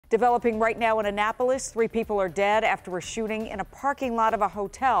Developing right now in Annapolis, 3 people are dead after a shooting in a parking lot of a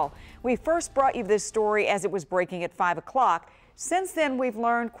hotel. We first brought you this story as it was breaking at 5 o'clock. Since then, we've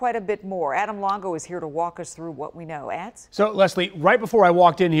learned quite a bit more. Adam Longo is here to walk us through what we know. Ads? So, Leslie, right before I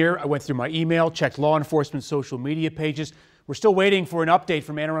walked in here, I went through my email, checked law enforcement social media pages. We're still waiting for an update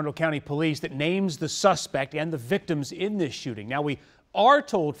from Anne Arundel County Police that names the suspect and the victims in this shooting. Now, we are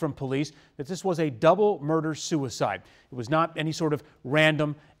told from police that this was a double murder-suicide. It was not any sort of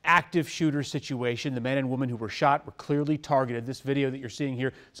random active shooter situation. The man and woman who were shot were clearly targeted. This video that you're seeing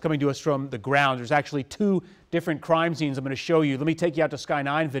here is coming to us from the ground. There's actually 2 different crime scenes I'm going to show you. Let me take you out to Sky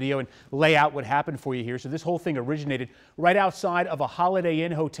 9 video and lay out what happened for you here. So this whole thing originated right outside of a Holiday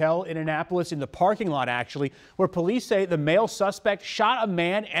Inn hotel in Annapolis, in the parking lot actually, where police say the male suspect shot a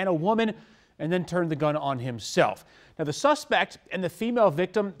man and a woman and then turned the gun on himself. Now, the suspect and the female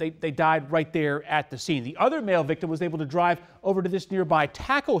victim, they died right there at the scene. The other male victim was able to drive over to this nearby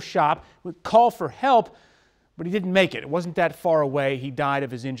tackle shop, call for help, but he didn't make it. It wasn't that far away. He died of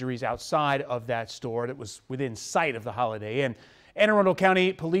his injuries outside of that store that was within sight of the Holiday Inn. Anne Arundel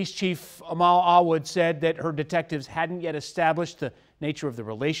County Police Chief Amal Awood said that her detectives hadn't yet established the nature of the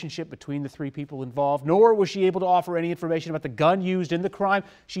relationship between the 3 people involved, nor was she able to offer any information about the gun used in the crime.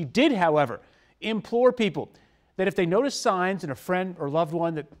 She did, however, implore people that if they notice signs in a friend or loved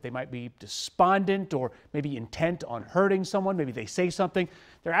one that they might be despondent or maybe intent on hurting someone, maybe they say something,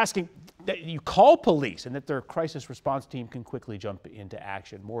 they're asking that you call police and that their crisis response team can quickly jump into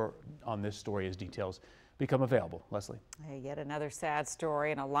action. More on this story as details become available. Leslie. Hey, yet another sad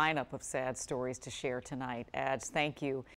story and a lineup of sad stories to share tonight. Ads, thank you.